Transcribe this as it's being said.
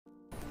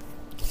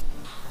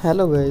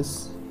Hello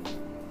guys,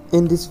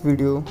 in this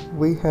video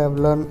we have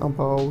learned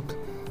about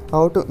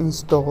how to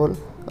install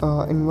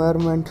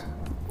environment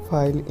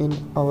file in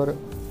our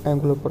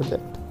Angular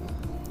project.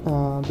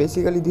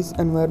 Basically this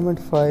environment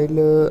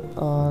file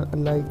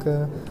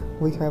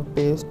we have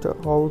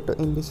pasted out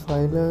in this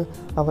file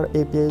our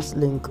API's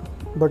link,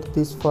 but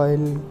this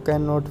file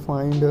cannot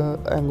find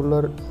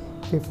Angular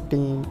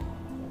 15,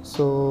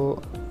 so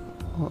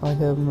I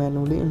have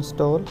manually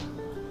installed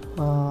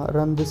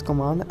run this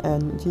command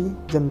ng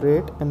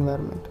generate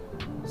environment.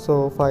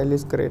 So file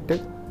is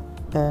created,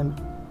 and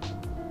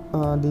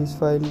this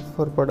file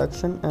for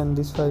production and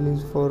this file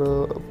is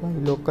for my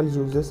local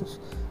users.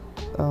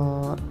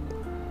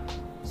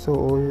 So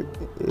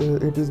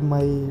it is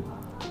my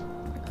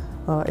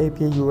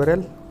API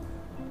URL,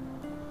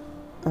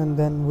 and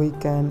then we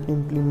can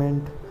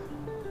implement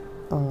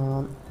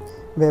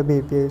web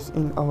APIs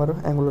in our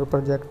Angular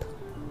project.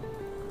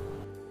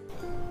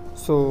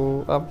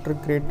 So after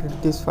created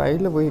this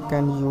file, we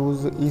can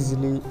use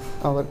easily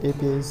our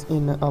APIs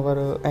in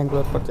our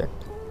Angular project.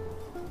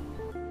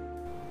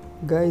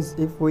 Guys,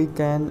 if we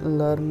can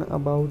learn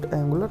about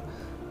Angular,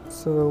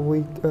 so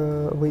we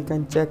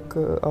can check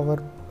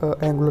our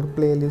Angular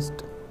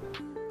playlist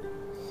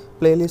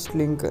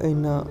link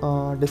in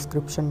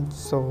description,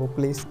 so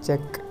please check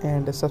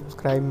and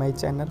subscribe my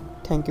channel.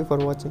 Thank you for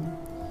watching.